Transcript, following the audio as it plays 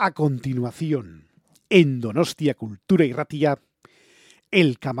A continuación, en Donostia Cultura y Ratia,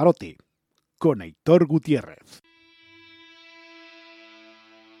 El Camarote, con Aitor Gutiérrez.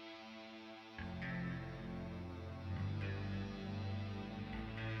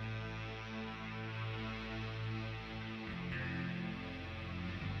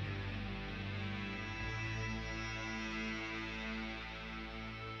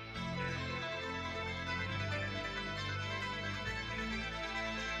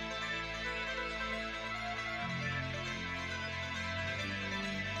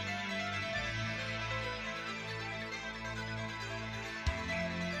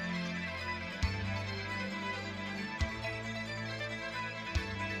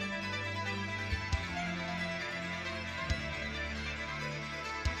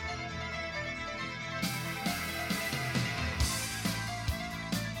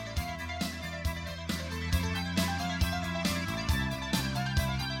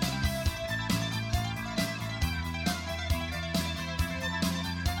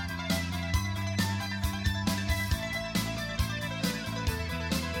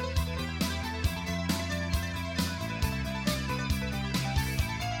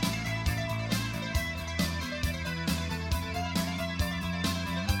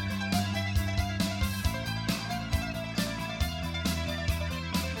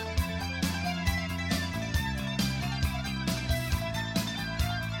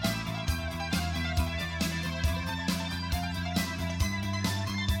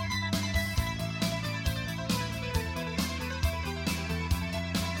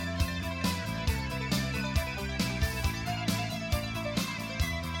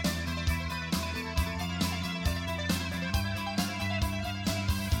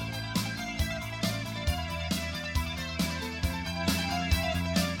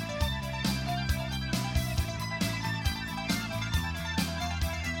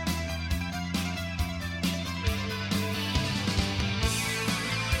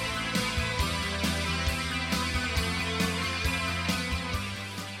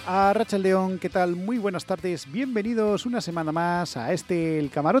 Arratsaldeon, ¿qué tal? Muy buenas tardes, bienvenidos una semana más a El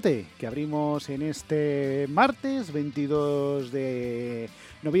Camarote, que abrimos en este martes 22 de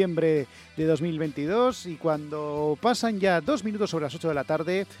noviembre de 2022, y cuando pasan ya 2 minutos sobre las 8 de la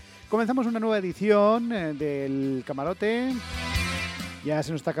tarde, comenzamos una nueva edición del Camarote. Ya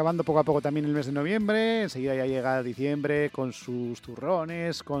se nos está acabando poco a poco también el mes de noviembre, enseguida ya llega diciembre con sus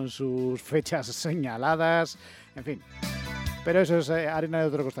turrones, con sus fechas señaladas, en fin. Pero eso es arena de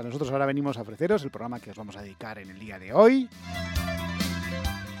otro costal. Nosotros ahora venimos a ofreceros el programa que os vamos a dedicar en el día de hoy.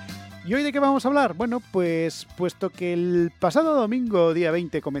 ¿Y hoy de qué vamos a hablar? Bueno, pues puesto que el pasado domingo, día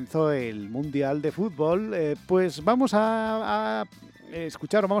 20, comenzó el Mundial de Fútbol, pues vamos a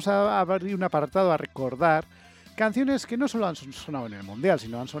escuchar, o vamos a abrir un apartado a recordar canciones que no solo han sonado en el Mundial,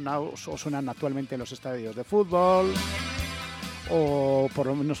 sino han sonado o suenan actualmente en los estadios de fútbol, o por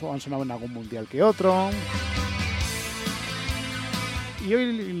lo menos han sonado en algún Mundial que otro. Y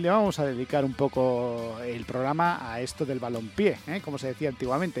hoy le vamos a dedicar un poco el programa a esto del balompié, como se decía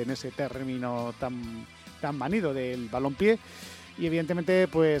antiguamente, en ese término tan manido del balompié. Y evidentemente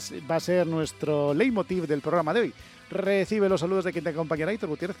pues va a ser nuestro leitmotiv del programa de hoy. Recibe los saludos de quien te acompañará, Aitor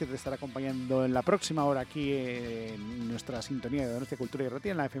Gutiérrez, que te estará acompañando en la próxima hora aquí en nuestra sintonía de Donostia Cultura y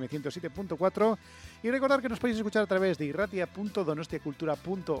Ratia en la FM 107.4. Y recordar que nos podéis escuchar a través de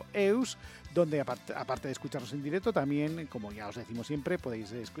irratia.donostiacultura.eus, donde aparte de escucharnos en directo, también, como ya os decimos siempre,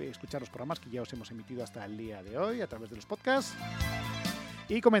 podéis escuchar los programas que ya os hemos emitido hasta el día de hoy a través de los podcasts.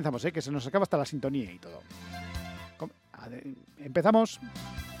 Y comenzamos, que se nos acaba hasta la sintonía y todo. Empezamos.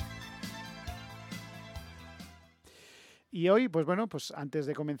 Y hoy, pues bueno, pues antes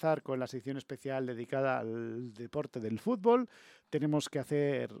de comenzar con la sección especial dedicada al deporte del fútbol, tenemos que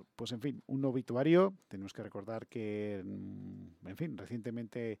hacer, pues en fin, un obituario. Tenemos que recordar que, en fin,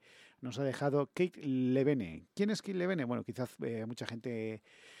 recientemente nos ha dejado Kate Levene. ¿Quién es Kate Levene? Bueno, quizás mucha gente,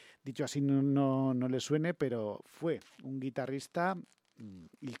 dicho así, no le suene, pero fue un guitarrista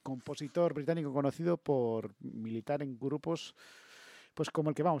y compositor británico conocido por militar en grupos pues como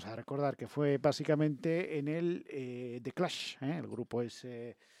el que vamos a recordar, que fue básicamente en el The Clash, el grupo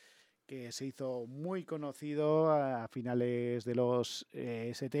ese que se hizo muy conocido a finales de los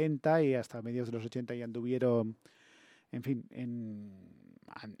 70 y hasta mediados de los 80, y anduvieron, en fin,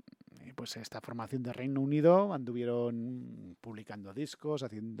 pues esta formación de Reino Unido, anduvieron publicando discos,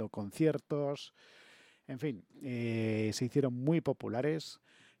 haciendo conciertos, en fin, se hicieron muy populares.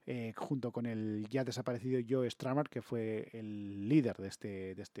 Junto con el ya desaparecido Joe Strummer, que fue el líder de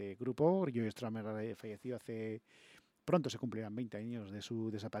este grupo. Joe Strummer falleció pronto se cumplirán 20 años de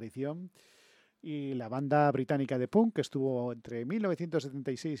su desaparición. Y la banda británica de punk, que estuvo entre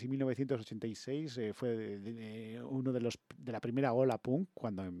 1976 y 1986, fue uno de la primera ola punk,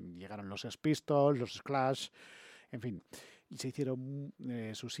 cuando llegaron los Sex Pistols, los Clash, en fin. Y se hicieron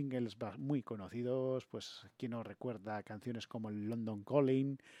sus singles muy conocidos, pues quién no recuerda canciones como el London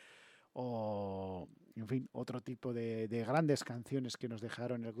Calling o, en fin, otro tipo de grandes canciones que nos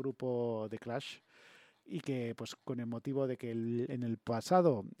dejaron el grupo de Clash, y que pues con el motivo de que en el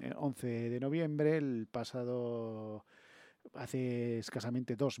pasado 11 de noviembre, hace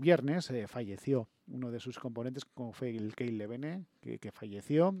escasamente 2 viernes, falleció uno de sus componentes, como fue el Keith Levene, que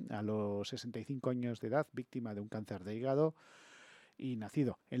falleció a los 65 años de edad, víctima de un cáncer de hígado, y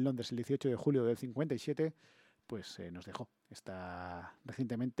nacido en Londres el 18 de julio del 57, pues nos dejó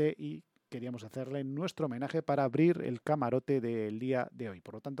recientemente, y queríamos hacerle nuestro homenaje para abrir el camarote del día de hoy.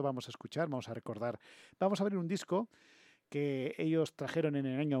 Por lo tanto, vamos a recordar, vamos a abrir un disco que ellos trajeron en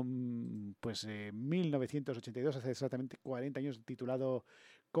el año 1982, hace exactamente 40 años, titulado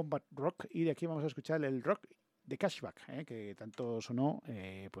Combat Rock, y de aquí vamos a escuchar el rock de Cashback, que tanto sonó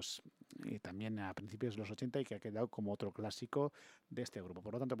también a principios de los 80 y que ha quedado como otro clásico de este grupo.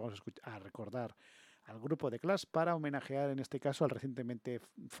 Por lo tanto, vamos a recordar al grupo de Clash para homenajear en este caso al recientemente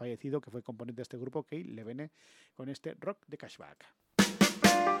fallecido, que fue componente de este grupo, Keith Levene, con este rock de Cashback.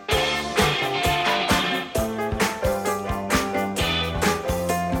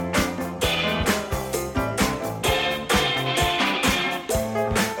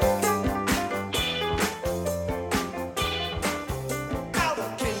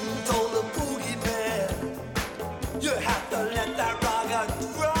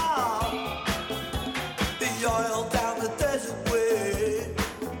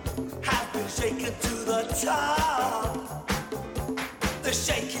 The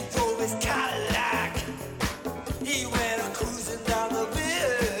shaking drove his Cadillac. He went cruising down the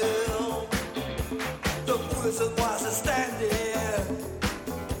bill. The person was standing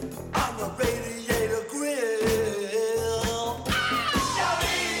on the radiator grill.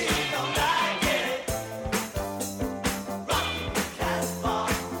 Shawty don't like it. Rock the Casbah,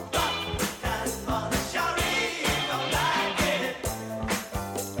 rock the Casbah. Shawty don't like it.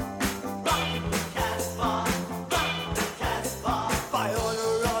 Rock the Casbah. By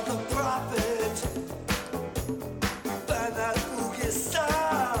order of the prophet, burn that boogie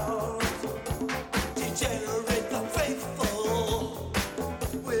sound, degenerate the faithful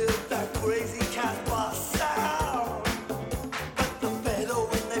with that crazy Casbah sound. But the better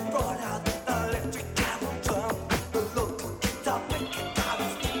when they brought out the electric cattle drum, the local guitar picking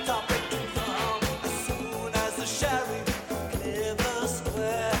guitars, guitar picking drum. As soon as the sheriff cleared the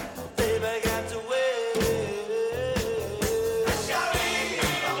square, they began to wait.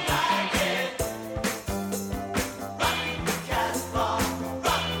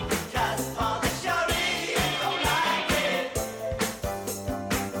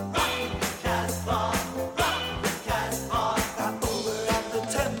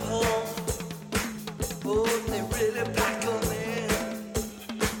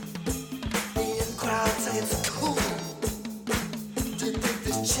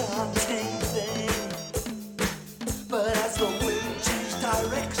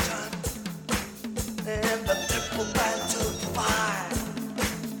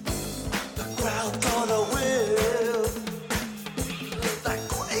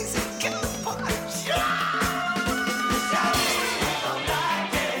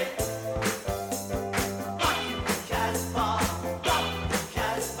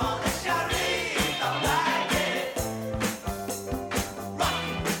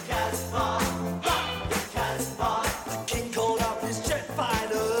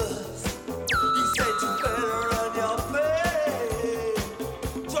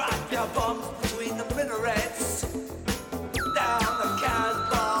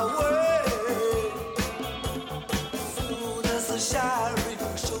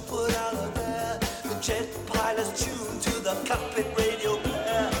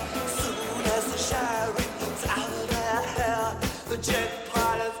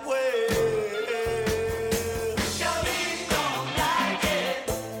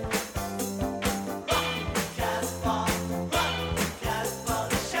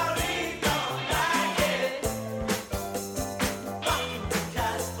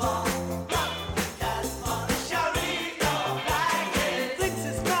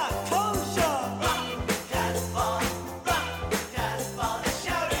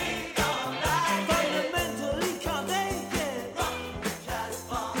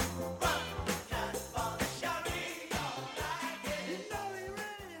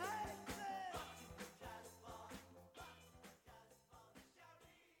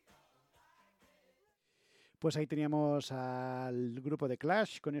 Pues ahí teníamos al grupo de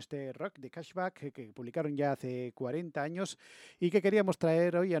Clash con este Rock de Cashback que publicaron ya hace 40 años y que queríamos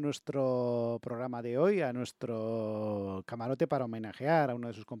traer hoy a nuestro programa de hoy, a nuestro camarote para homenajear a uno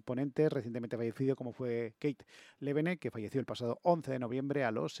de sus componentes recientemente fallecido como fue Kate Levene, que falleció el pasado 11 de noviembre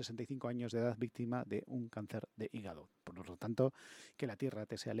a los 65 años de edad víctima de un cáncer de hígado. Por lo tanto, que la tierra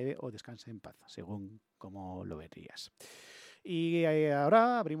te sea leve o descanse en paz, según como lo verías. Y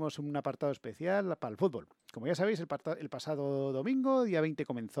ahora abrimos un apartado especial para el fútbol. Como ya sabéis, el pasado domingo, día 20,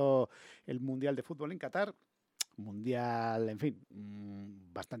 comenzó el Mundial de Fútbol en Qatar. Mundial, en fin,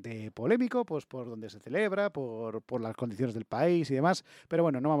 bastante polémico, pues por donde se celebra, por las condiciones del país y demás. Pero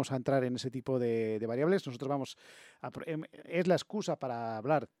bueno, no vamos a entrar en ese tipo de variables. Nosotros es la excusa para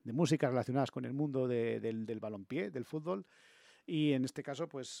hablar de músicas relacionadas con el mundo del balompié, del fútbol. Y en este caso,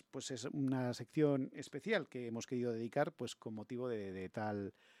 pues es una sección especial que hemos querido dedicar, pues con motivo de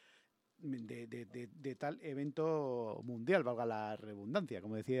tal evento mundial, valga la redundancia,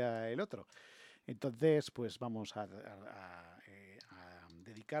 como decía el otro. Entonces, pues vamos a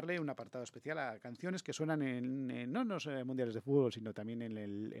dedicarle un apartado especial a canciones que suenan no en los mundiales de fútbol, sino también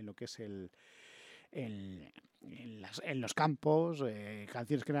en lo que es en los campos,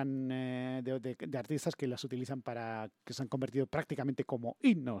 canciones que eran de artistas que las utilizan que se han convertido prácticamente como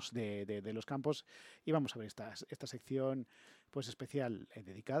himnos de los campos. Y vamos a ver esta sección pues especial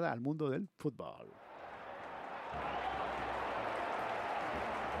dedicada al mundo del fútbol.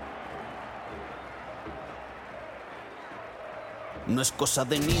 No es cosa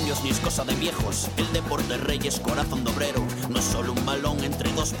de niños ni es cosa de viejos. El deporte rey es corazón de obrero. No es solo un balón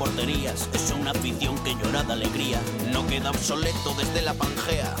entre dos porterías. Es una afición que llora de alegría. No queda obsoleto desde la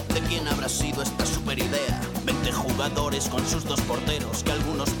Pangea. ¿De quién habrá sido esta super idea? 20 jugadores con sus dos porteros, que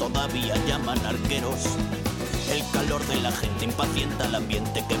algunos todavía llaman arqueros. El calor de la gente impacienta el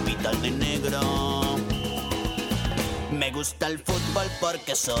ambiente que pita el de negro. Me gusta el fútbol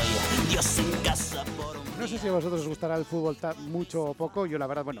porque soy Dios en casa por un... No sé si a vosotros os gustará el fútbol mucho o poco. Yo la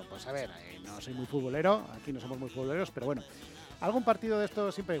verdad, bueno, pues a ver, no soy muy futbolero, aquí no somos muy futboleros, pero bueno, algún partido de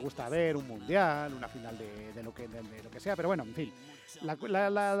esto siempre me gusta ver, un mundial, una final de lo que sea, pero bueno, en fin.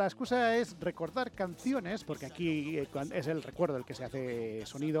 La excusa es recordar canciones, porque aquí es el recuerdo el que se hace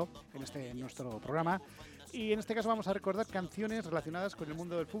sonido en nuestro programa. Y en este caso vamos a recordar canciones relacionadas con el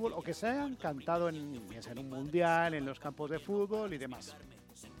mundo del fútbol o que se hayan cantado en un mundial, en los campos de fútbol y demás.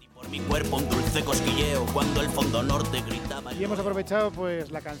 Por mi cuerpo un dulce cosquilleo cuando el fondo norte gritaba. Y hemos aprovechado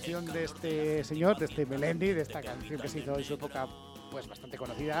pues la canción de este señor, de este Melendi, de esta canción que se hizo en su época pues bastante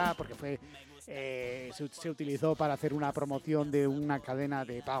conocida porque se utilizó para hacer una promoción de una cadena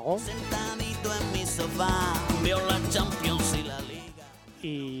de pago. Sentadito en mi sofá, veo la Champions y la Liga.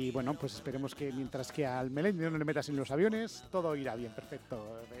 Y bueno, pues esperemos que mientras que al Melendi no le metas en los aviones, todo irá bien,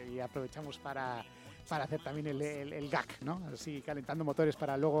 perfecto. Y aprovechamos para hacer también el gag, ¿no? Así calentando motores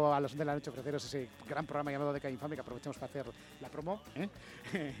para luego a las 11 de la noche ofreceros ese gran programa llamado Década Infame que aprovechamos para hacer la promo, ¿eh?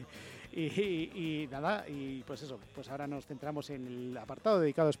 y nada, y pues eso, pues ahora nos centramos en el apartado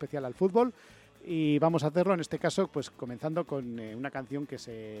dedicado especial al fútbol y vamos a hacerlo en este caso pues comenzando con una canción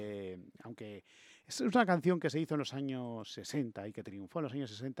aunque es una canción que se hizo en los años 60 y que triunfó en los años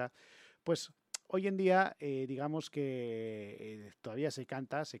 60, pues hoy en día, digamos que todavía se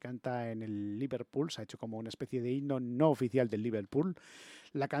canta en el Liverpool, se ha hecho como una especie de himno no oficial del Liverpool.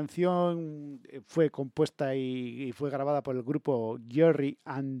 La canción fue compuesta y fue grabada por el grupo Jerry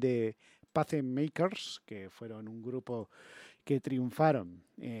and the Pacemakers, que fueron un grupo que triunfaron,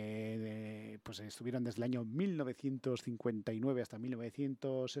 pues estuvieron desde el año 1959 hasta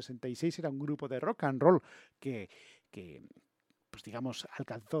 1966, era un grupo de rock and roll que pues digamos,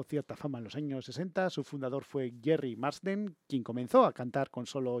 alcanzó cierta fama en los años 60. Su fundador fue Jerry Marsden, quien comenzó a cantar con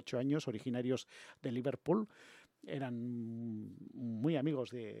solo 8 años, originarios de Liverpool. Eran muy amigos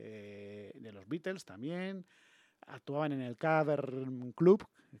de los Beatles también. Actuaban en el Cavern Club,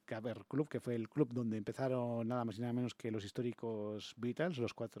 que fue el club donde empezaron nada más y nada menos que los históricos Beatles,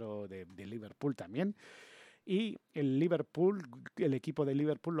 los 4 de Liverpool también. Y el equipo de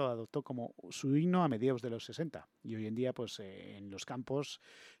Liverpool lo adoptó como su himno a mediados de los 60. Y hoy en día, pues en los campos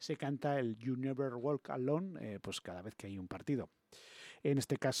se canta el You Never Walk Alone, pues cada vez que hay un partido. En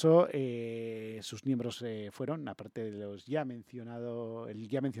este caso, sus miembros fueron, aparte de el ya mencionado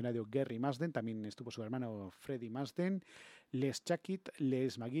Gary Marsden, también estuvo su hermano Freddie Marsden, Les Chackett,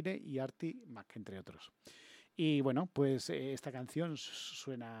 Les Maguire y Artie Mac, entre otros. Y bueno, pues esta canción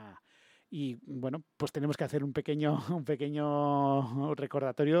suena... Y bueno, pues tenemos que hacer un pequeño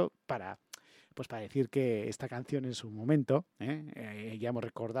recordatorio para decir que esta canción en su momento, ya hemos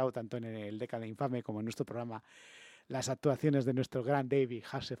recordado tanto en el Década Infame como en nuestro programa las actuaciones de nuestro gran David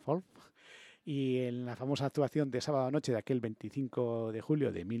Hasselhoff. Y en la famosa actuación de sábado noche de aquel 25 de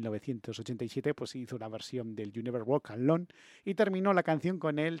julio de 1987, pues hizo una versión del You Never Walk Alone y terminó la canción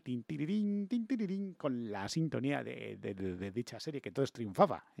con el tin, tirirín, con la sintonía de dicha serie, que entonces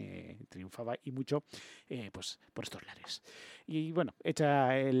triunfaba y mucho pues por estos lares. Y bueno,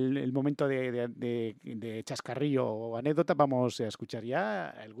 hecha el momento de chascarrillo o anécdota, vamos a escuchar ya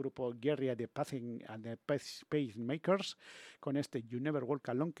el grupo Guerrilla de and the Pacemakers con este You Never Walk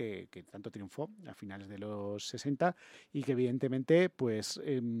Alone que tanto triunfó a finales de los 60 y que evidentemente pues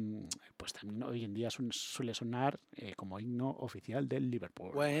también hoy en día suele sonar como himno oficial del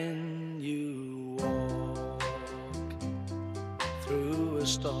Liverpool. When you walk through a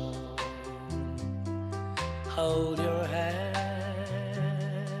storm, hold your head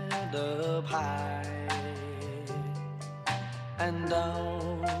up high and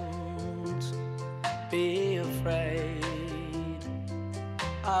don't be afraid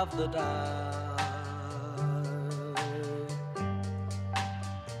of the dark.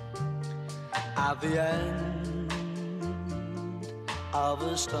 At the end of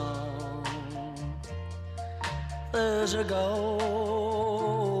a storm, there's a golden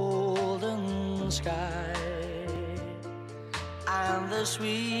sky and the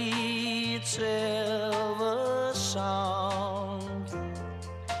sweet silver song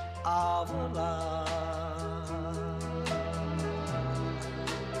of love.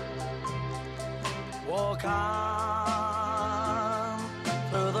 Walk on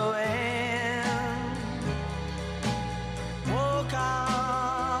through the wind, walk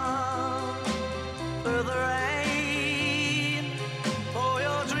on through the rain, for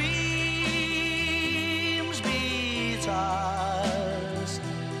your dreams be tossed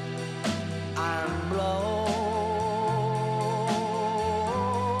and blown.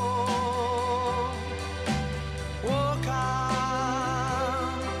 Walk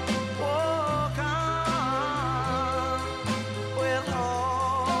on with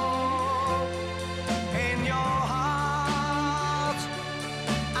hope in your heart,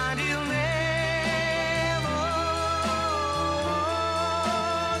 and you'll never walk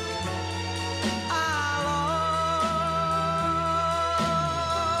alone.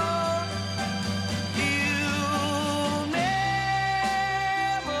 You'll never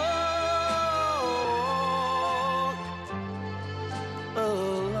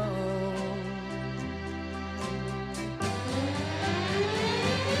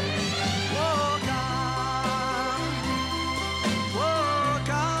walk alone. Walk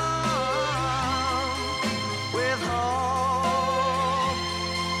on with hope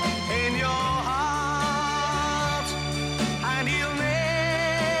in your heart, and you'll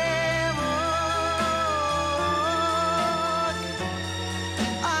never walk alone.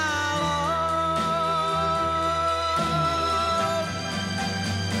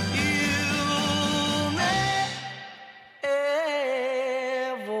 You'll never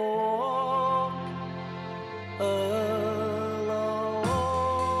walk alone.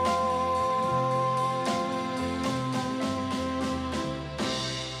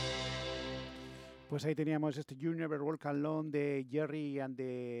 Pues ahí teníamos este You Never Walk Alone de Jerry and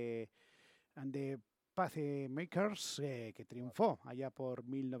the Pacemakers, que triunfó allá por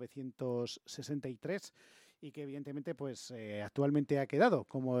 1963 y que evidentemente pues actualmente ha quedado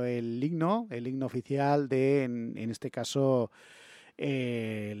como el himno oficial de, en este caso,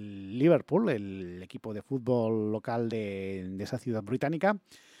 el Liverpool, el equipo de fútbol local de esa ciudad británica,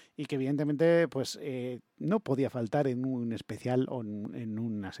 y que evidentemente pues no podía faltar en un especial o en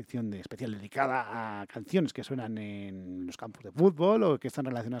una sección especial dedicada a canciones que suenan en los campos de fútbol o que están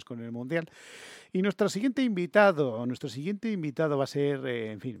relacionadas con el Mundial. Y nuestro siguiente invitado va a ser,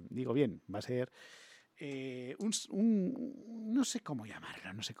 va a ser no sé cómo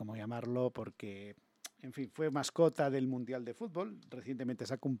llamarlo porque, en fin, fue mascota del Mundial de Fútbol. Recientemente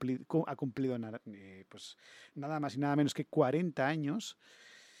ha cumplido pues nada más y nada menos que 40 años.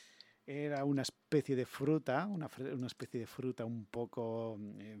 Era una especie de fruta, una especie de fruta un poco,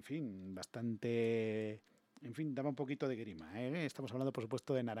 en fin, bastante, en fin, daba un poquito de grima, ¿eh? Estamos hablando, por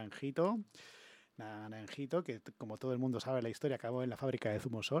supuesto, de Naranjito, que como todo el mundo sabe la historia, acabó en la fábrica de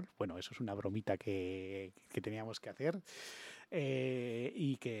Zumosol. Bueno, eso es una bromita que teníamos que hacer.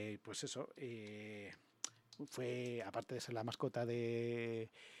 Y que, pues eso, fue, aparte de ser la mascota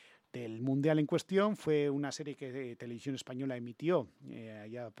del Mundial en cuestión, fue una serie que Televisión Española emitió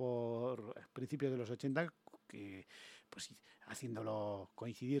allá por principios de los 80, que pues haciéndolo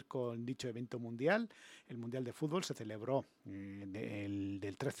coincidir con dicho evento mundial. El Mundial de Fútbol se celebró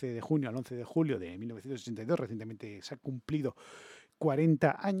del 13 de junio al 11 de julio de 1982, recientemente se han cumplido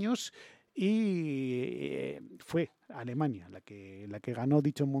 40 años, y fue Alemania la que ganó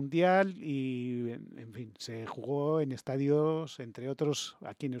dicho mundial y, en fin, se jugó en estadios, entre otros,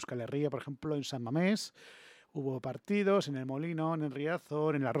 aquí en Euskal Herria, por ejemplo, en San Mamés. Hubo partidos en el Molinón, en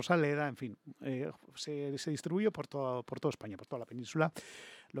Riazor, en la Rosaleda, en fin, se distribuyó por toda España, por toda la península,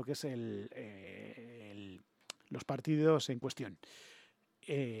 lo que es los partidos en cuestión.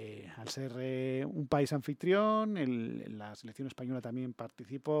 Al ser un país anfitrión, la selección española también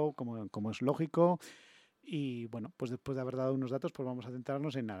participó, como es lógico. Y bueno, pues después de haber dado unos datos, pues vamos a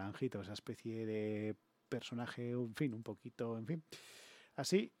centrarnos en Naranjito, esa especie de personaje, en fin, un poquito, en fin.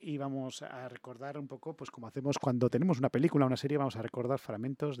 Así, y vamos a recordar un poco, pues como hacemos cuando tenemos una película o una serie, vamos a recordar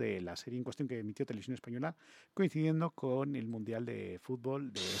fragmentos de la serie en cuestión que emitió Televisión Española, coincidiendo con el Mundial de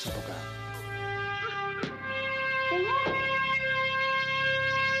Fútbol de esa época.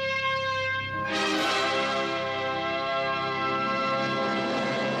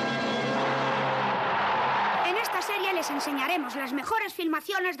 En esta serie les enseñaremos las mejores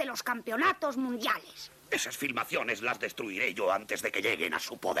filmaciones de los campeonatos mundiales. Esas filmaciones las destruiré yo antes de que lleguen a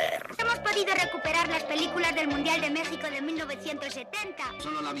su poder. Hemos podido recuperar las películas del Mundial de México de 1970.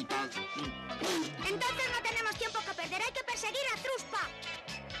 Solo la mitad. Entonces no tenemos tiempo que perder, hay que perseguir a Truspa.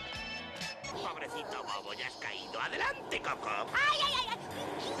 Pobrecito bobo, ya has caído. ¡Adelante, Coco! ¡Ay, ay, ay!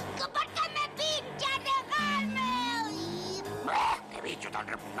 ¿Por qué me pincha? ¡Dejadme! ¡Qué bicho tan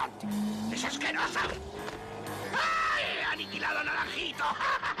repugnante! ¡Es asqueroso! ¡Ay! ¡Aniquilado a Naranjito!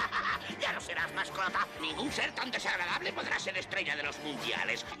 ¡Ya no serás mascota! Ningún ser tan desagradable podrá ser estrella de los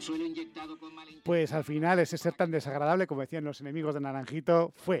mundiales. Suelo inyectado con Pues al final ese ser tan desagradable, como decían los enemigos de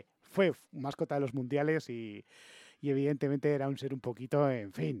Naranjito, fue mascota de los mundiales y evidentemente era un ser un poquito,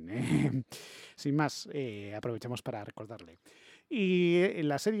 en fin, sin más, aprovechamos para recordarle. Y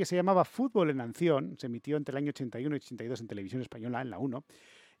la serie se llamaba Fútbol en Acción, se emitió entre el año 81 y 82 en Televisión Española, en la 1.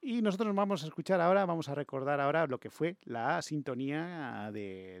 Y nosotros vamos a recordar ahora lo que fue la sintonía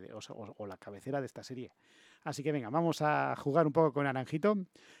o la cabecera de esta serie. Así que venga, vamos a jugar un poco con Naranjito,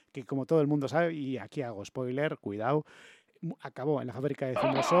 que como todo el mundo sabe, y aquí hago spoiler, cuidado, acabó en la fábrica de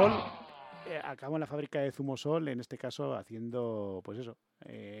Zumosol, en este caso haciendo, pues eso,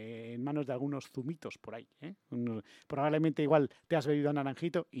 en manos de algunos zumitos por ahí. Probablemente igual te has bebido a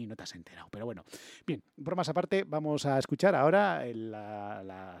Naranjito y no te has enterado, pero bueno. Bien, bromas aparte, vamos a escuchar ahora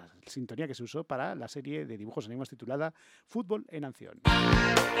la sintonía que se usó para la serie de dibujos animados titulada Fútbol en Acción.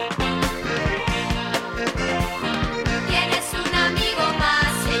 Tienes un amigo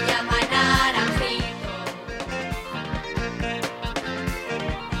más, se llama Naranjito.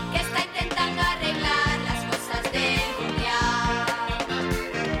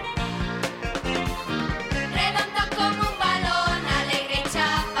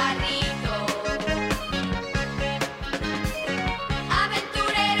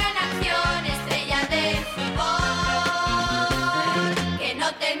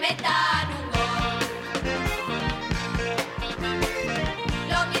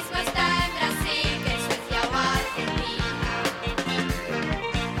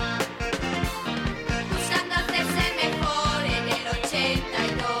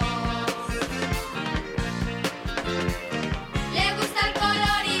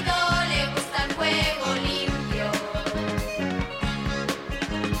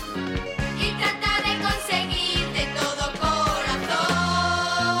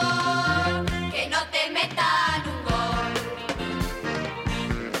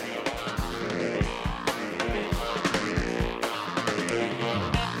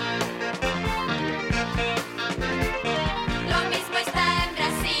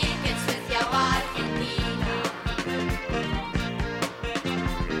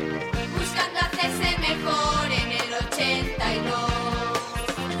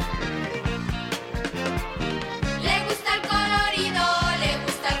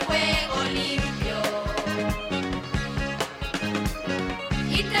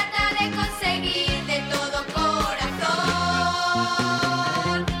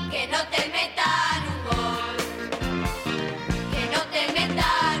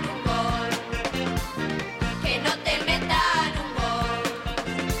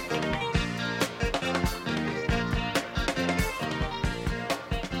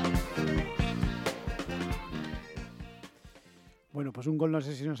 Bueno, pues un gol no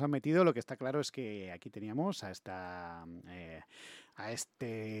sé si nos han metido, lo que está claro es que aquí teníamos a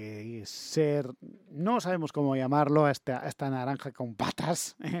este ser, no sabemos cómo llamarlo, a esta naranja con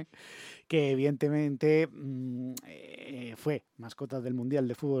patas, que evidentemente fue mascota del Mundial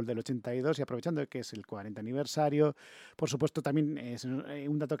de Fútbol del 82 y aprovechando que es el 40 aniversario, por supuesto también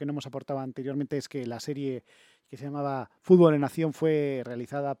un dato que no hemos aportado anteriormente es que la serie que se llamaba Fútbol en Acción, fue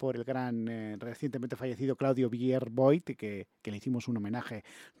realizada por el gran recientemente fallecido Claudio Villar Boyd, que le hicimos un homenaje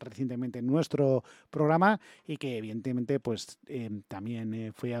recientemente en nuestro programa y que evidentemente pues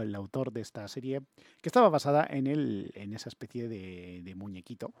también fue el autor de esta serie, que estaba basada en esa especie de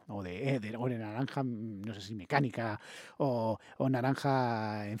muñequito o de naranja, no sé si mecánica o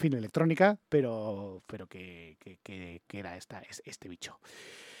naranja, en fin, electrónica, pero que era este bicho.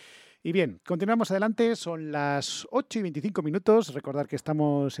 Y bien, continuamos adelante, son las 8:25. Recordar que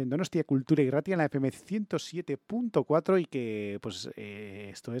estamos en Donostia Cultura y Ratia en la FM 107.4 y que pues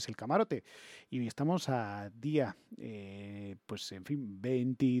esto es el Camarote. Y estamos a día, pues en fin,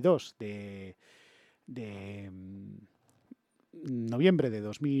 22 de noviembre de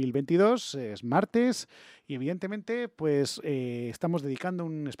 2022, es martes, y evidentemente pues estamos dedicando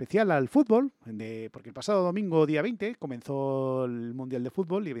un especial al fútbol, porque el pasado domingo, día 20, comenzó el Mundial de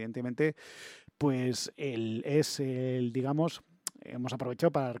Fútbol y evidentemente pues digamos, hemos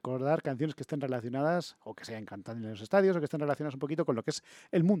aprovechado para recordar canciones que estén relacionadas o que sean cantadas en los estadios o que estén relacionadas un poquito con lo que es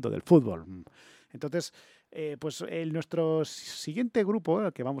el mundo del fútbol. Entonces, pues nuestro siguiente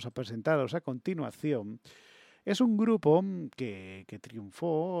grupo que vamos a presentaros a continuación es un grupo que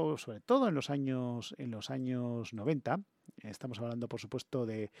triunfó sobre todo en los años 90. Estamos hablando, por supuesto,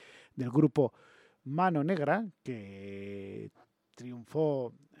 del grupo Mano Negra, que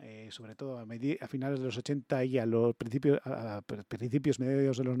triunfó sobre todo a finales de los 80 y a los principios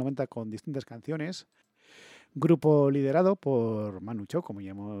medios de los 90 con distintas canciones. Grupo liderado por Manu Chao, como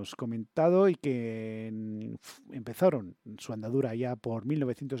ya hemos comentado, y que empezaron su andadura ya por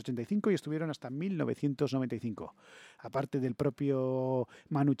 1985 y estuvieron hasta 1995. Aparte del propio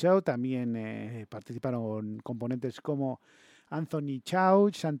Manu Chao, también participaron componentes como Anthony Chao,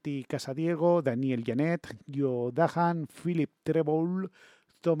 Santi Casadiego, Daniel Janet, Joe Dahan, Philip Treboul,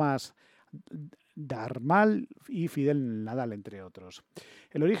 Thomas Darmal y Fidel Nadal, entre otros.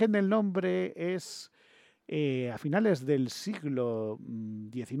 El origen del nombre es... a finales del siglo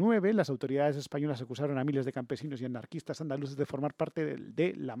XIX, las autoridades españolas acusaron a miles de campesinos y anarquistas andaluces de formar parte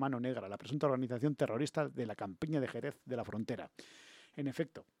de la Mano Negra, la presunta organización terrorista de la campiña de Jerez de la Frontera. En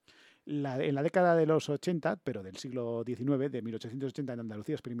efecto, en la década de los 80, pero del siglo XIX, de 1880, en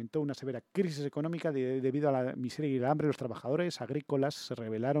Andalucía experimentó una severa crisis económica debido a la miseria y el hambre. Los trabajadores agrícolas se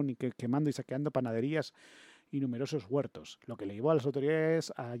rebelaron y quemando y saqueando panaderías y numerosos huertos, lo que le llevó a las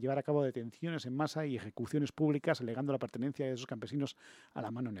autoridades a llevar a cabo detenciones en masa y ejecuciones públicas alegando la pertenencia de esos campesinos a la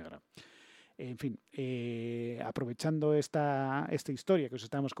Mano Negra. En fin, aprovechando esta historia que os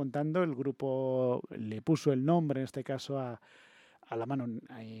estamos contando, el grupo le puso el nombre, en este caso, a la mano,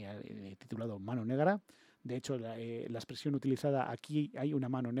 titulado Mano Negra. De hecho, la expresión utilizada aquí, hay una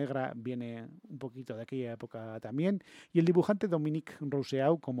mano negra, viene un poquito de aquella época también. Y el dibujante Dominique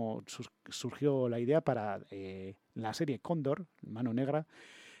Rousseau, como surgió la idea para la serie Cóndor, Mano Negra.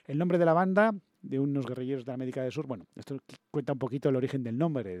 El nombre de la banda, de unos guerrilleros de América del Sur, bueno, esto cuenta un poquito el origen del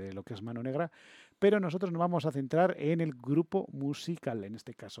nombre de lo que es Mano Negra, pero nosotros nos vamos a centrar en el grupo musical, en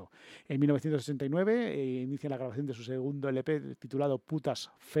este caso. En 1969 inicia la grabación de su segundo LP titulado Putas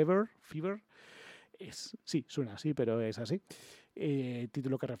Fever. Sí, suena así, pero es así.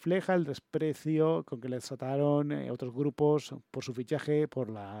 Título que refleja el desprecio con que les trataron otros grupos por su fichaje por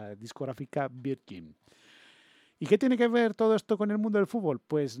la discográfica Virgin. ¿Y qué tiene que ver todo esto con el mundo del fútbol?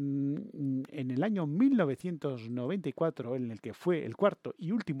 Pues en el año 1994, en el que fue el cuarto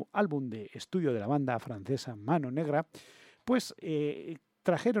y último álbum de estudio de la banda francesa Mano Negra, pues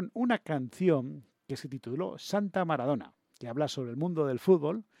trajeron una canción que se tituló Santa Maradona, que habla sobre el mundo del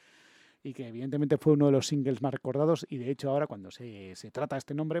fútbol y que evidentemente fue uno de los singles más recordados, y de hecho ahora cuando se trata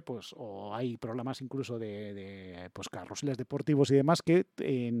este nombre, pues o hay programas incluso de pues carruseles deportivos y demás que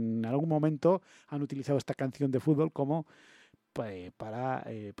en algún momento han utilizado esta canción de fútbol como para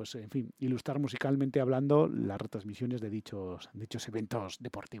pues en fin, ilustrar musicalmente hablando las retransmisiones de dichos eventos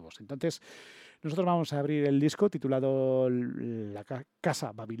deportivos. Entonces nosotros vamos a abrir el disco titulado La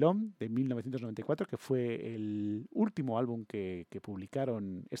Casa Babilón de 1994, que fue el último álbum que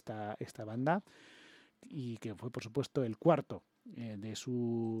publicaron esta banda y que fue por supuesto el cuarto de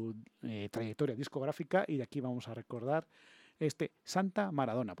su trayectoria discográfica, y de aquí vamos a recordar Santa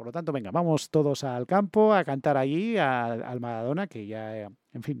Maradona. Por lo tanto, venga, vamos todos al campo a cantar allí al Maradona, que ya,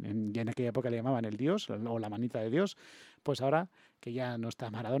 en fin, ya en aquella época le llamaban el Dios o la manita de Dios. Pues ahora que ya no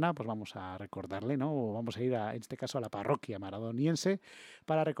está Maradona, pues vamos a recordarle, ¿no? O vamos a ir, en este caso, a la parroquia maradoniense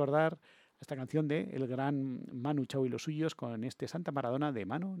para recordar esta canción de el gran Manu Chao y los suyos con Santa Maradona de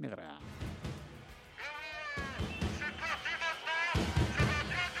Mano Negra.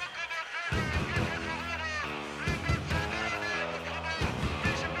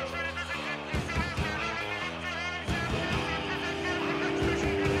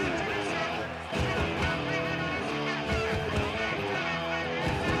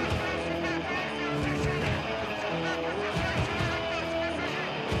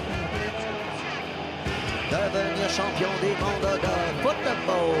 devenir champion du monde de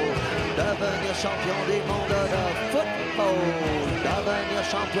football, devenir champion du monde de football, devenir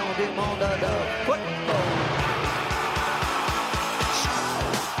champion du monde de football.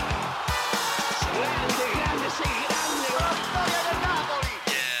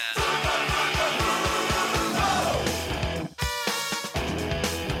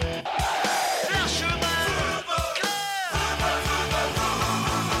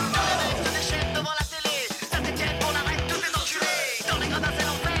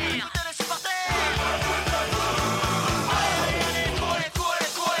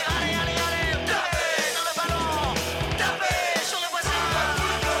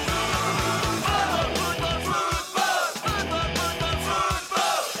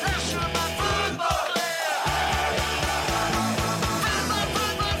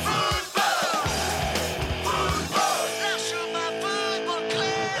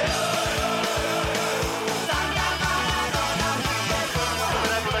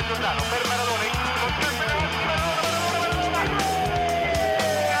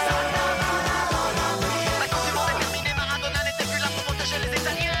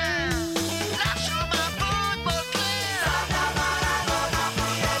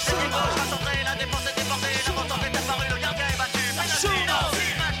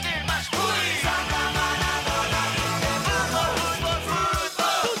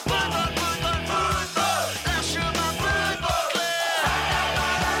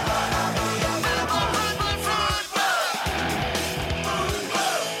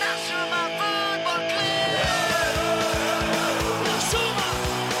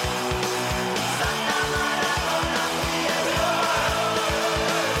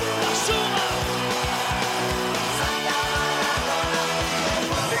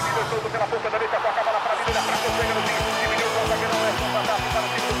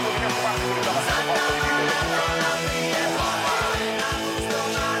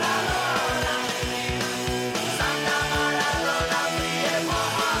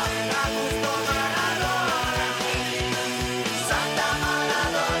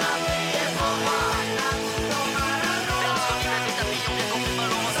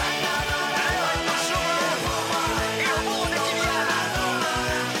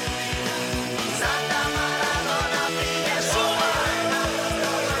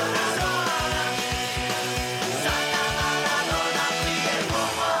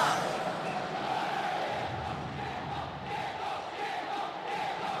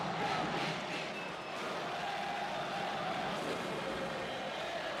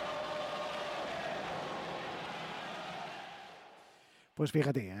 Pues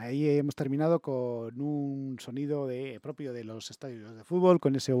fíjate, ahí hemos terminado con un sonido propio de los estadios de fútbol,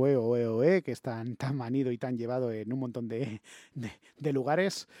 con ese oe, oe, oe, que es tan manido y tan llevado en un montón de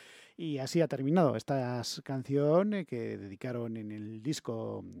lugares. Y así ha terminado esta canción que dedicaron en el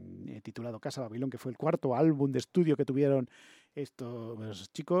disco titulado Casa Babilón, que fue el cuarto álbum de estudio que tuvieron estos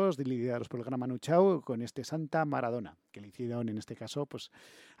chicos, liderados por el gran Manu Chao, con este Santa Maradona, que le hicieron en este caso pues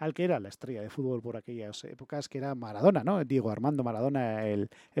al que era la estrella de fútbol por aquellas épocas, que era Maradona, ¿no? Diego Armando Maradona, el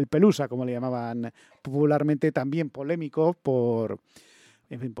Pelusa, como le llamaban popularmente, también polémico por...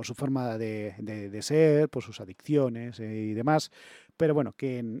 En fin, por su forma de ser, por sus adicciones y demás. Pero bueno,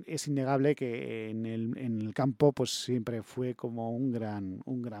 que es innegable que en el campo pues siempre fue como un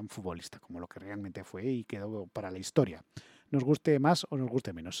gran futbolista, como lo que realmente fue y quedó para la historia. Nos guste más o nos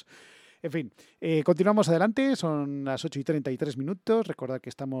guste menos. En fin, continuamos adelante, son las 8:33. Recordad que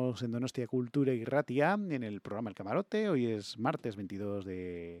estamos en Donostia Cultura y Ratia, en el programa El Camarote. Hoy es martes 22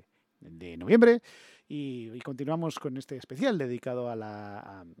 de noviembre y continuamos con este especial dedicado a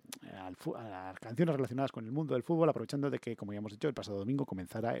las canciones relacionadas con el mundo del fútbol, aprovechando de que, como ya hemos dicho, el pasado domingo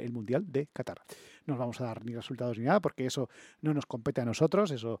comenzará el Mundial de Qatar. No os vamos a dar ni resultados ni nada porque eso no nos compete a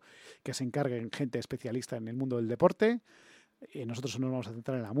nosotros, eso que se encarguen gente especialista en el mundo del deporte. Nosotros nos vamos a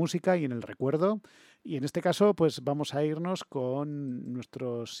centrar en la música y en el recuerdo, y en este caso pues vamos a irnos con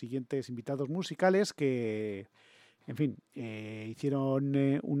nuestros siguientes invitados musicales que, en fin, hicieron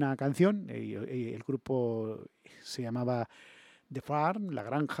una canción. El grupo se llamaba The Farm, La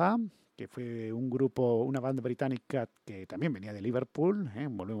Granja, que fue un grupo, una banda británica que también venía de Liverpool.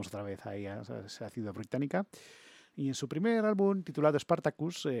 Volvemos otra vez ahí a esa ciudad británica. Y en su primer álbum, titulado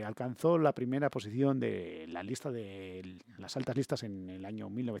Spartacus, alcanzó la primera posición de la lista de las altas listas en el año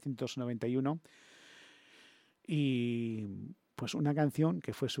 1991. Y pues una canción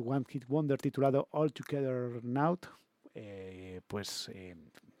que fue su One Hit Wonder titulado All Together Now,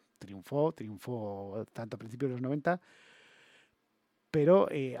 triunfó tanto a principios de los 90, pero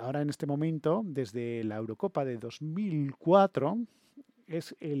ahora en este momento, desde la Eurocopa de 2004,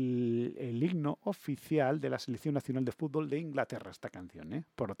 es el himno oficial de la Selección Nacional de Fútbol de Inglaterra, esta canción, ¿eh?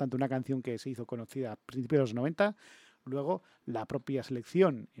 Por lo tanto, una canción que se hizo conocida a principios de los 90, luego la propia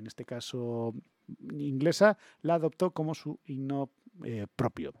selección, en este caso inglesa, la adoptó como su himno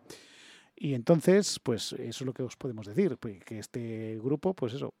propio. Y entonces, pues eso es lo que os podemos decir, pues, que este grupo,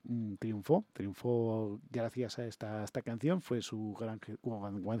 pues eso, triunfó gracias a esta canción, fue su gran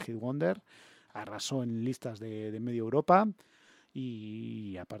One Hit Wonder, arrasó en listas de media Europa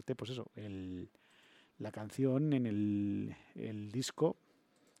y aparte, pues eso, la canción en el disco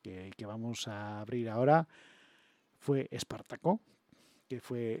que vamos a abrir ahora fue Espartaco, que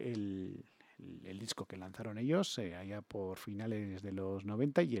fue el disco que lanzaron ellos allá por finales de los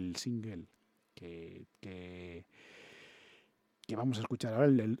 90 y el single que vamos a escuchar ahora,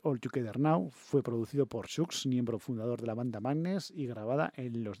 el All Together Now, fue producido por Shux, miembro fundador de la banda Magnes, y grabada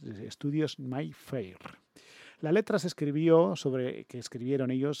en los estudios My Fair. La letra que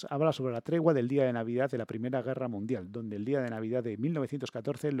escribieron ellos habla sobre la tregua del día de Navidad de la Primera Guerra Mundial, donde el día de Navidad de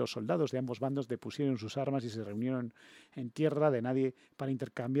 1914 los soldados de ambos bandos depusieron sus armas y se reunieron en tierra de nadie para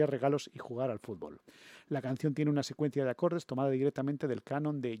intercambiar regalos y jugar al fútbol. La canción tiene una secuencia de acordes tomada directamente del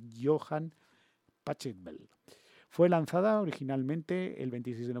canon de Johann Pachelbel. Fue lanzada originalmente el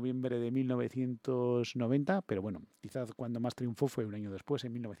 26 de noviembre de 1990, pero bueno, quizás cuando más triunfó fue un año después,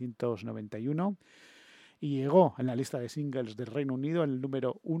 en 1991. Y llegó en la lista de singles del Reino Unido el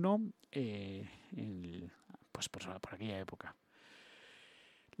número 1 pues por aquella época.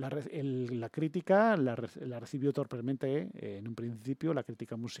 La crítica la recibió torpemente en un principio. La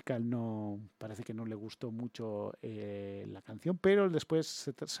crítica musical parece que no le gustó mucho la canción, pero después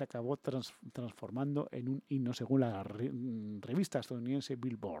se acabó transformando en un himno según la revista estadounidense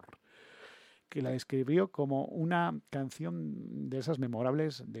Billboard, que la describió como una canción de esas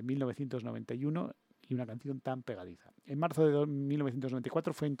memorables de 1991 y una canción tan pegadiza. En marzo de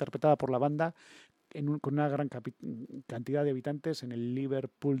 1994 fue interpretada por la banda con una gran cantidad de habitantes en el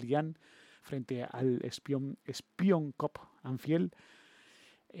Liverpoolian frente al Spion Cop Anfield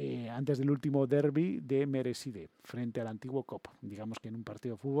antes del último derby de Merseyside frente al antiguo Cop. Digamos que en un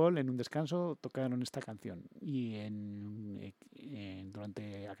partido de fútbol, en un descanso, tocaron esta canción. Y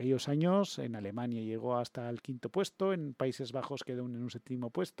durante aquellos años en Alemania llegó hasta el 5º puesto, en Países Bajos quedó en un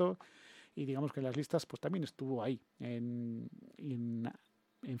 7º puesto y digamos que en las listas pues también estuvo ahí, en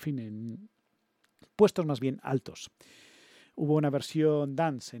puestos más bien altos. Hubo una versión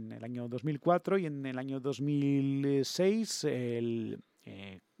dance en el año 2004 y en el año 2006,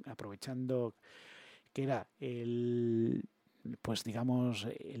 aprovechando que era pues digamos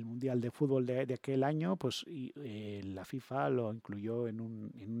el mundial de fútbol de aquel año, pues la FIFA lo incluyó en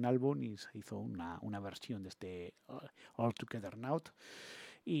un álbum y se hizo una versión de este All Together Now.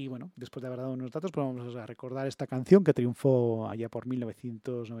 Y bueno, después de haber dado unos datos, pues vamos a recordar esta canción que triunfó allá por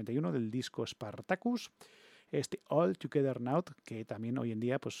 1991 del disco Spartacus, este All Together Now, que también hoy en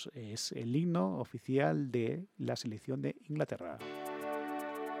día pues es el himno oficial de la selección de Inglaterra.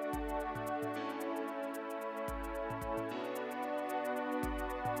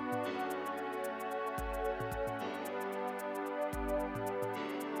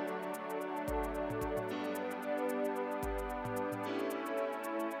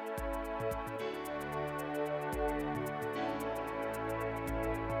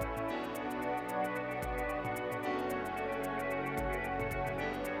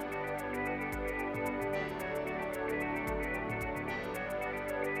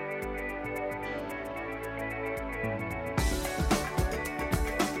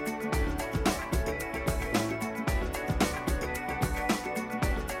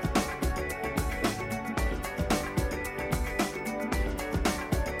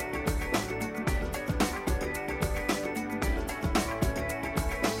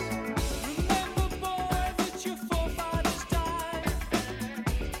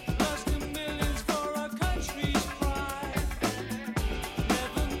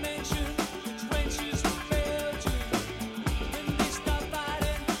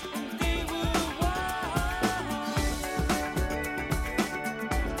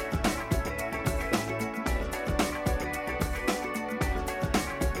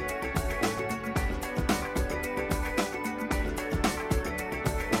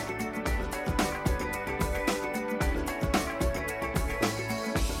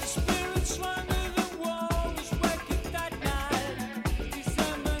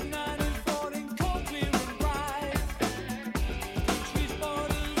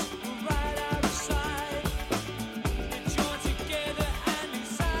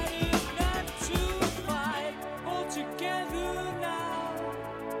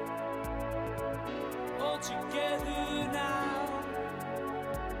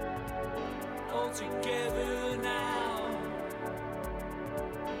 all together now.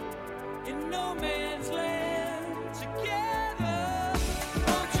 In no man's land, together,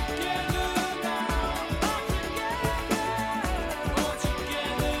 all together now. All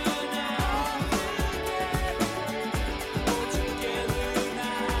together now. All together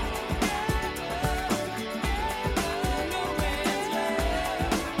now. In no man's land.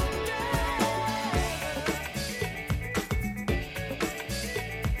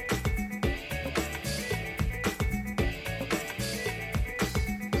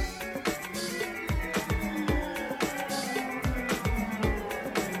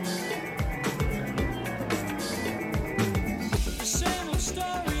 The same old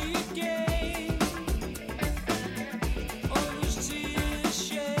story again. All those tears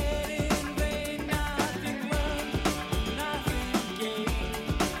shed in vain. Nothing won, nothing gained.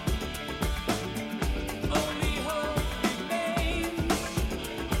 Only hope remains.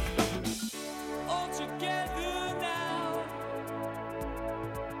 All together now.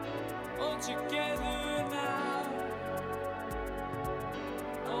 All together now.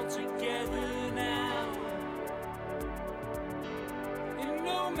 All together now. In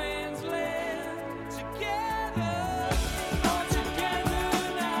no man's land, together, all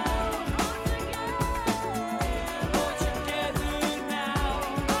together now, all together now,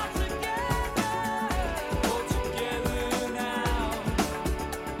 all together now,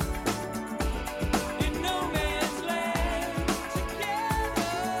 in no man's land,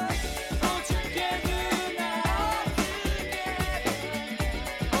 together, all together now,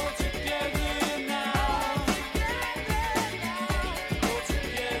 all together now. All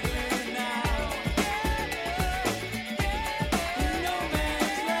together now, in no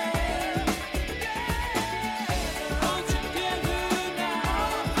man's land. All together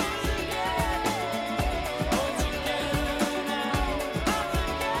now, all together now.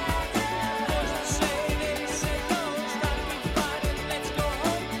 Boys that say they said no, stop the fighting, let's go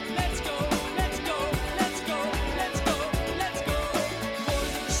home, let's go, let's go, let's go, let's go, let's go.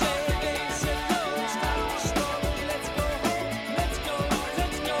 Boys that say they said no, stop the struggle, let's go home, let's go,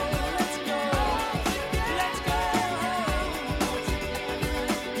 let's go, let's go, let's go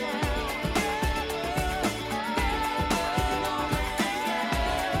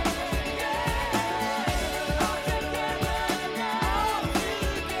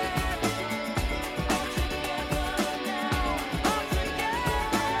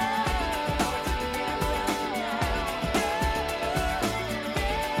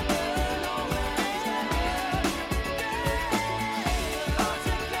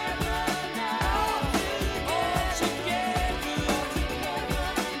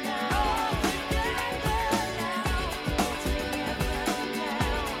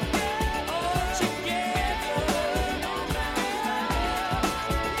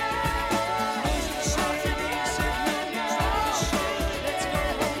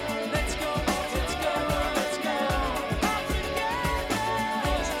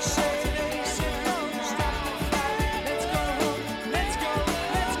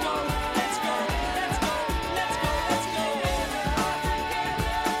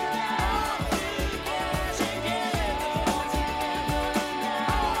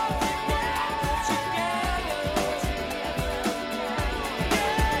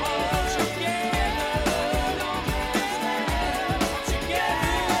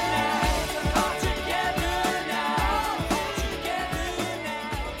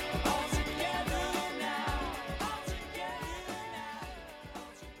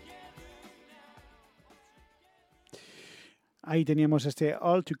Ahí teníamos este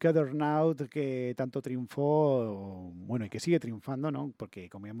All Together Now que tanto triunfó, bueno, y que sigue triunfando, ¿no? Porque,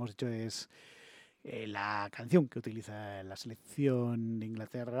 como ya hemos dicho, es la canción que utiliza la selección de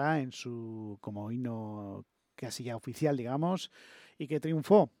Inglaterra en su como himno casi ya oficial, digamos, y que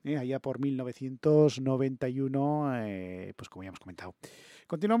triunfó allá por 1991, pues como ya hemos comentado.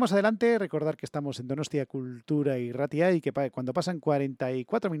 Continuamos adelante, recordar que estamos en Donostia Cultura y Ratia y que cuando pasan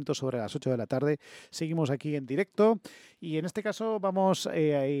 44 minutos sobre las 8 de la tarde seguimos aquí en directo y en este caso vamos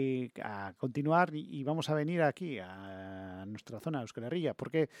a continuar y vamos a venir aquí a nuestra zona Euskal Herria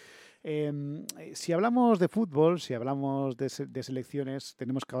porque si hablamos de fútbol, si hablamos de selecciones,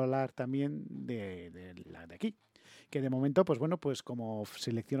 tenemos que hablar también de la de aquí. Que de momento, pues bueno, pues como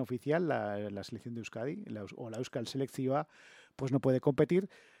selección oficial, la selección de Euskadi o la Euskal Selectiva, pues no puede competir.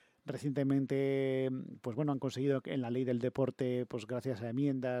 Recientemente, pues bueno, han conseguido en la ley del deporte, pues gracias a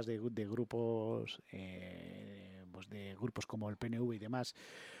enmiendas de grupos, pues de grupos como el PNV y demás,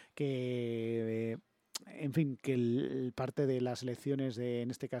 que en fin, que parte de las selecciones,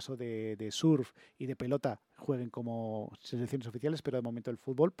 en este caso de surf y de pelota, jueguen como selecciones oficiales, pero de momento el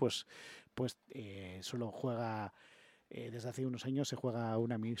fútbol, pues solo juega, desde hace unos años se juega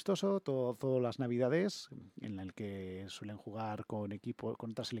un amistoso, todas las navidades, en el que suelen jugar con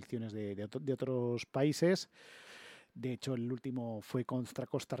otras selecciones de otros países. De hecho, el último fue contra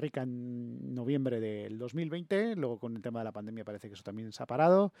Costa Rica en noviembre del 2020. Luego, con el tema de la pandemia, parece que eso también se ha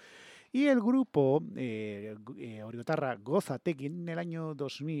parado. Y el grupo oriotarra Gózateki en el año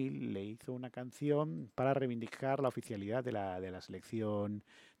 2000 le hizo una canción para reivindicar la oficialidad de la selección,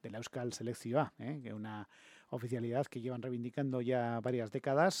 de la Euskal Selekzioa, que es una oficialidad que llevan reivindicando ya varias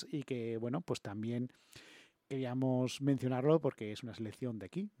décadas y que, bueno, pues también queríamos mencionarlo porque es una selección de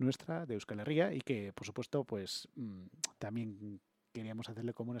aquí, nuestra, de Euskal Herria, y que, por supuesto, pues también queríamos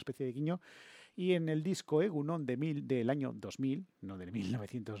hacerle como una especie de guiño. Y en el disco Egunon del año 2000, no del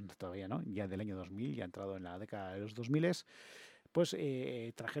 1900 todavía, ¿no? Ya del año 2000, ya ha entrado en la década de los 2000, pues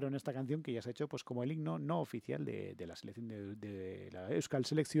trajeron esta canción que ya se ha hecho pues como el himno no oficial de la selección de la Euskal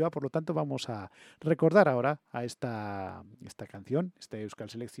Selekzioa. Por lo tanto, vamos a recordar ahora a esta canción, Euskal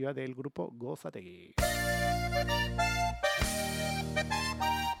Selekzioa del grupo Gózateki.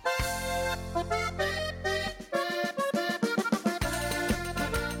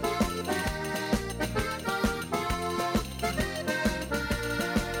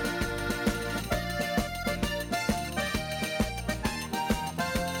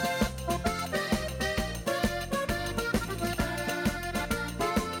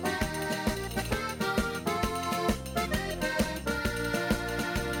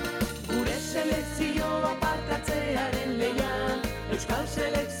 Euskal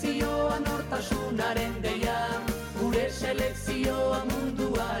selekzioa nortasunaren deia, gure selekzioa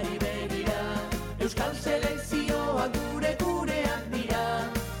munduari begira. Euskal selekzioa gureak dira,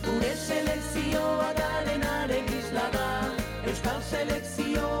 gure selekzioa garenaren isla da. Euskal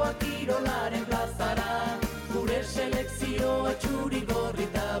selekzioa kirolaren plazara, gure selekzioa txuri gorri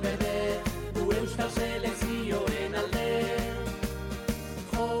eta berde, gu euskal selekzioen alde.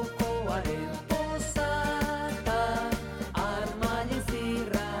 Jokoaren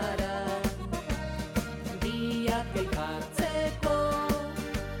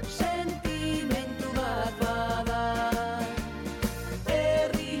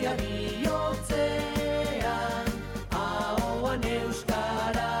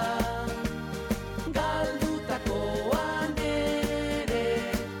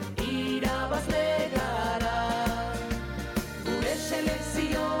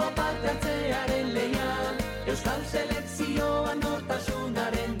Euskal selekzioa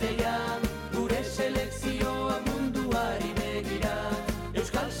nortasunaren deia, gure selekzioa munduari begira.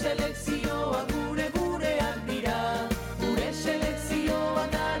 Euskal selekzioa gureak dira, gure selekzioa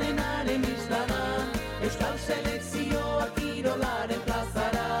garenaren isla da. Euskal selekzioa kirolaren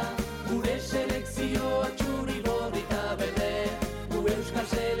plazara, gure selekzioa txuri gorri eta berde, gu euskal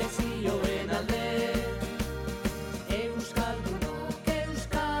selekzioen alde.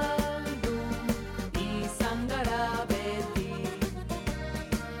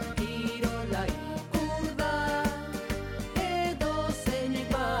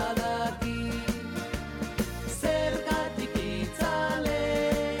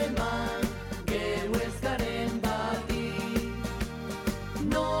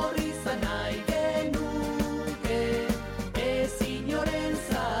 Norri izan nahi genuke, ez inoren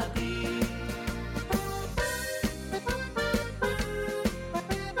zati.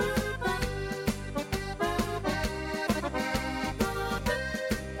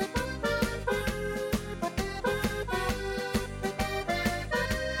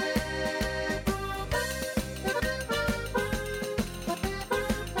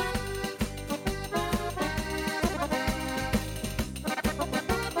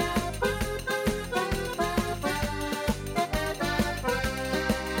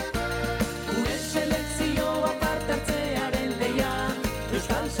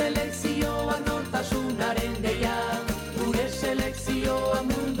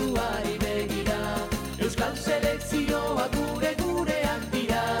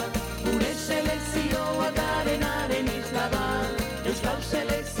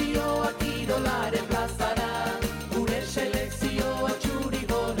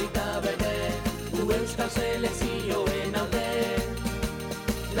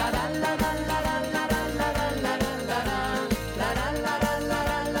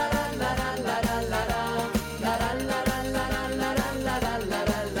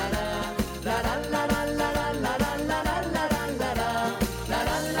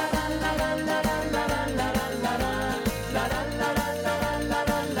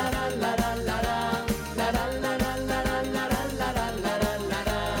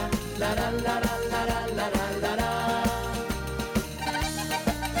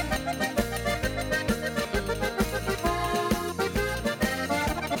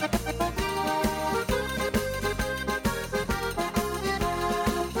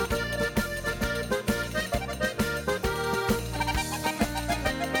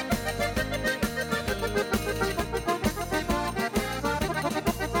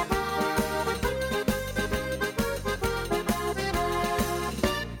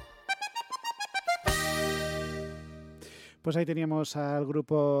 Pues ahí teníamos al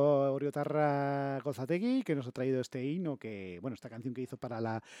grupo Oriotarra Gozategui, que nos ha traído este himno, esta canción que hizo para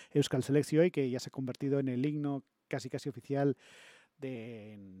la Euskal Selección y que ya se ha convertido en el himno casi oficial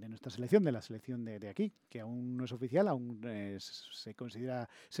de nuestra selección, de la selección de aquí, que aún no es oficial, aún se considera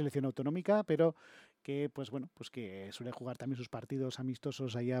selección autonómica, pero que que suele jugar también sus partidos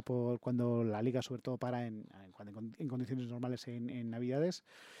amistosos allá por cuando la liga sobre todo para en condiciones normales en Navidades,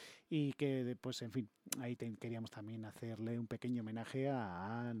 y que ahí queríamos también hacerle un pequeño homenaje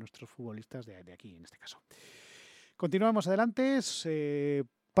a nuestros futbolistas de aquí en este caso. Continuamos adelante.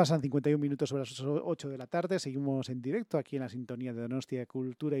 Pasan 51 minutos sobre las 8 de la tarde, seguimos en directo aquí en la sintonía de Donostia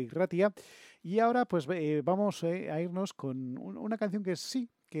Cultura y Ratia, y ahora vamos a irnos con una canción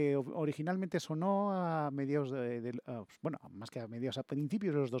que originalmente sonó a mediados más que a mediados, a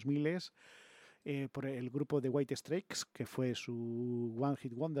principios de los 2000 por el grupo de White Stripes, que fue su One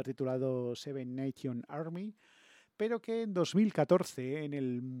Hit Wonder titulado Seven Nation Army, pero que en 2014 en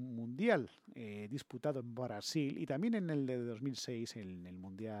el Mundial disputado en Brasil y también en el de 2006 en el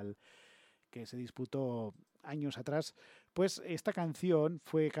Mundial que se disputó años atrás, pues esta canción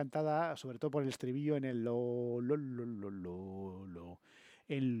fue cantada sobre todo por el estribillo en el lo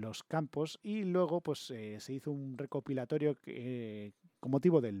en los campos, y luego se hizo un recopilatorio con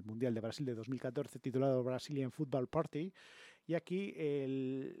motivo del Mundial de Brasil de 2014 titulado Brazilian Football Party. Y aquí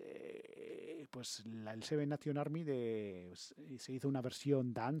el Seven Nation Army se hizo una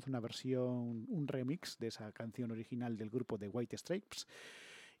versión dance, un remix de esa canción original del grupo de White Stripes,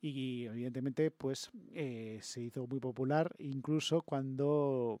 y evidentemente se hizo muy popular incluso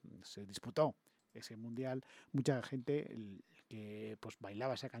cuando se disputó ese mundial. Mucha gente que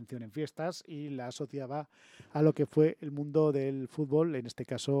bailaba esa canción en fiestas y la asociaba a lo que fue el mundo del fútbol, en este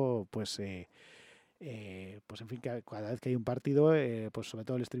caso que cada vez que hay un partido, sobre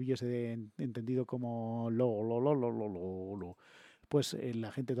todo el estribillo entendido como lo,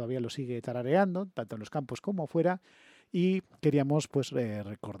 la gente todavía lo sigue tarareando, tanto en los campos como afuera, y queríamos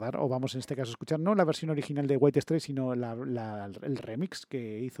recordar, o vamos en este caso a escuchar, no la versión original de White Stripes, sino el remix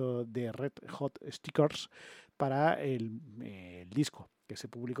que hizo de Red Hot Stickers para el disco que se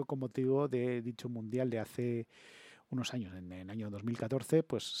publicó con motivo de dicho mundial de hace unos años. En el año 2014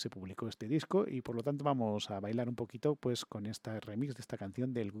 se publicó este disco, y por lo tanto vamos a bailar un poquito con esta remix de esta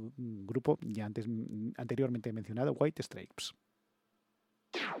canción del grupo ya anteriormente mencionado, White Stripes.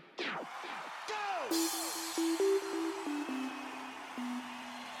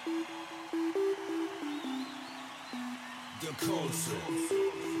 The concert.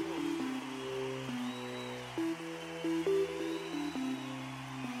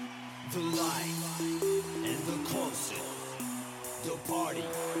 The light and the concert. The party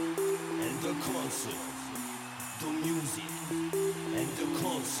and the concert. The music and the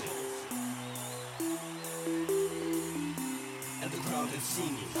concert. And the crowd is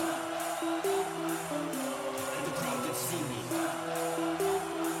singing. And the crowd is singing.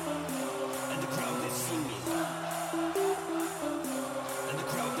 And the crowd is singing. And the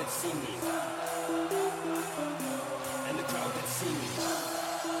crowd is singing. And the crowd is singing.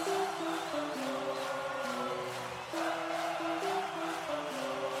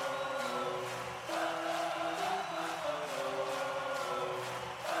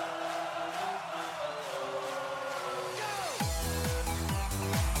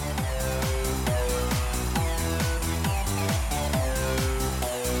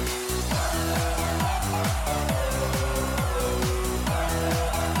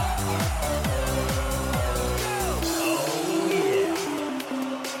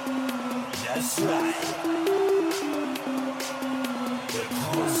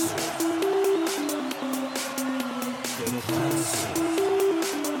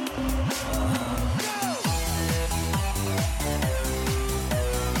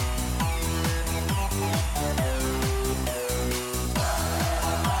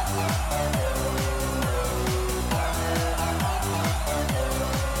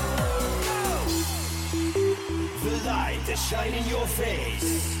 Shine in your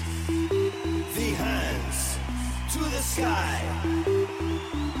face, the hands to the sky,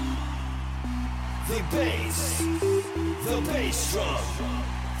 the bass drum,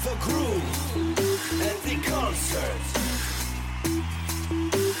 the groove at the concert,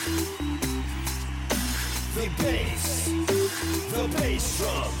 the bass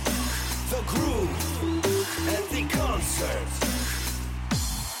drum, the groove at the concert.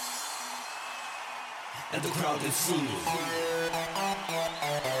 And the crowd is singing.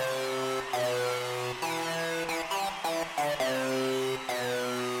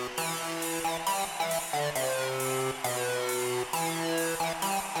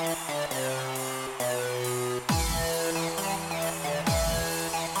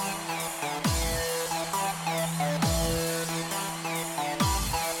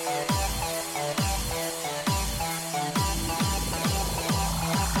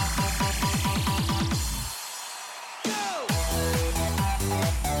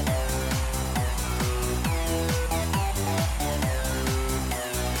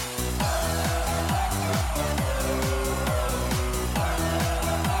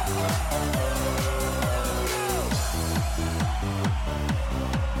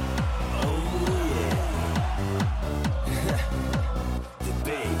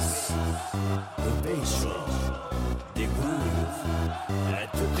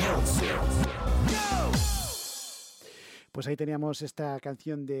 Pues ahí teníamos esta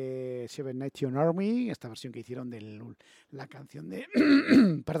canción de Seven Nation Army, esta versión que hicieron de la canción de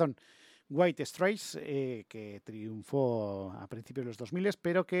perdón, White Stripes, que triunfó a principios de los 2000,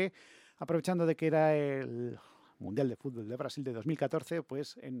 pero que, aprovechando de que era el Mundial de Fútbol de Brasil de 2014,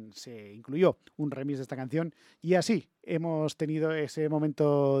 pues se incluyó un remix de esta canción, y así hemos tenido ese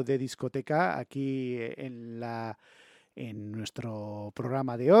momento de discoteca aquí en nuestro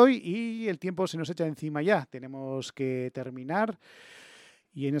programa de hoy, y el tiempo se nos echa encima ya. Tenemos que terminar.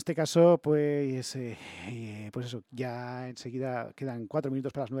 Y en este caso, pues eso, ya enseguida quedan 4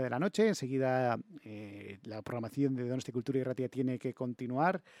 minutos para las 9 de la noche. Enseguida la programación de Donosti Cultura y Ratia tiene que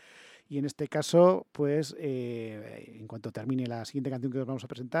continuar. Y en este caso, pues en cuanto termine la siguiente canción que os vamos a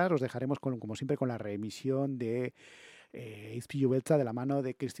presentar, os dejaremos, como siempre, con la reemisión de Izpilu Beltza, de la mano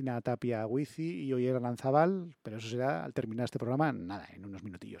de Cristina Tapia Huizi y Oyer Lanzabal, pero eso será al terminar este programa, nada, en unos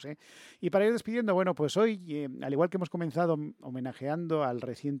minutillos. Y para ir despidiendo, bueno, pues hoy, al igual que hemos comenzado homenajeando al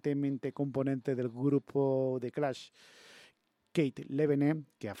recientemente componente del grupo de Clash, Kate Levene,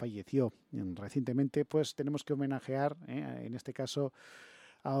 que falleció recientemente, pues tenemos que homenajear, en este caso,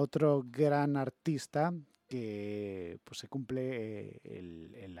 a otro gran artista que pues se cumple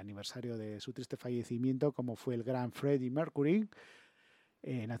el aniversario de su triste fallecimiento, como fue el gran Freddie Mercury,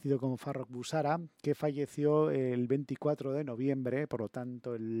 nacido con Farrokh Bulsara, que falleció el 24 de noviembre, por lo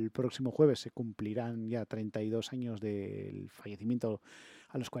tanto el próximo jueves se cumplirán ya 32 años del fallecimiento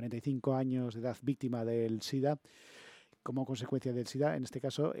a los 45 años de edad, víctima del SIDA. Como consecuencia del SIDA, en este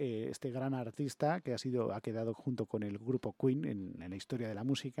caso, este gran artista que ha quedado junto con el grupo Queen en la historia de la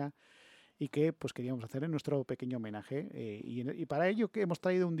música, y que pues queríamos hacer en nuestro pequeño homenaje, y para ello que hemos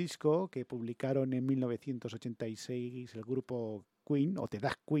traído un disco que publicaron en 1986 el grupo Queen, o The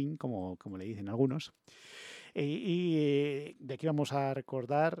Dark Queen, como le dicen algunos, y de aquí vamos a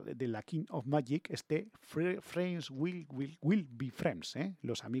recordar de la King of Magic, Friends will be friends,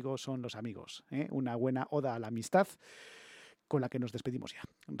 los amigos son los amigos, una buena oda a la amistad, con la que nos despedimos ya.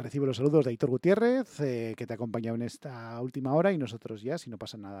 Recibo los saludos de Aitor Gutiérrez, que te ha acompañado en esta última hora, y nosotros ya, si no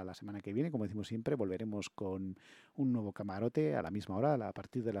pasa nada, la semana que viene, como decimos siempre, volveremos con un nuevo Camarote a la misma hora, a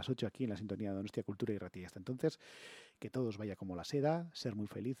partir de las 8 aquí en la sintonía de Donostia Cultura y Ratia. Hasta entonces, que todos vaya como la seda, ser muy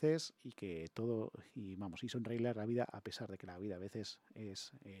felices y y sonreírle a la vida, a pesar de que la vida a veces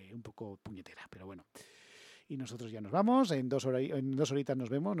es un poco puñetera, pero bueno. Y nosotros ya nos vamos, en 2 horitas nos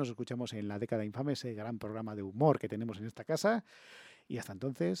vemos, nos escuchamos en La Década Infame, ese gran programa de humor que tenemos en esta casa. Y hasta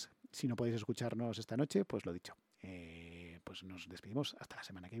entonces, si no podéis escucharnos esta noche, pues lo dicho, pues nos despedimos hasta la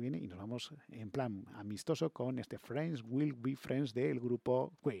semana que viene y nos vamos en plan amistoso con este Friends Will Be Friends del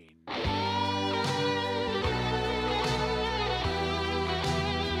grupo Queen.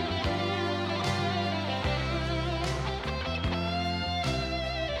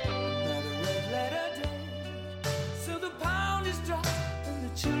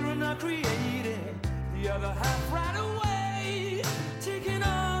 Created the other half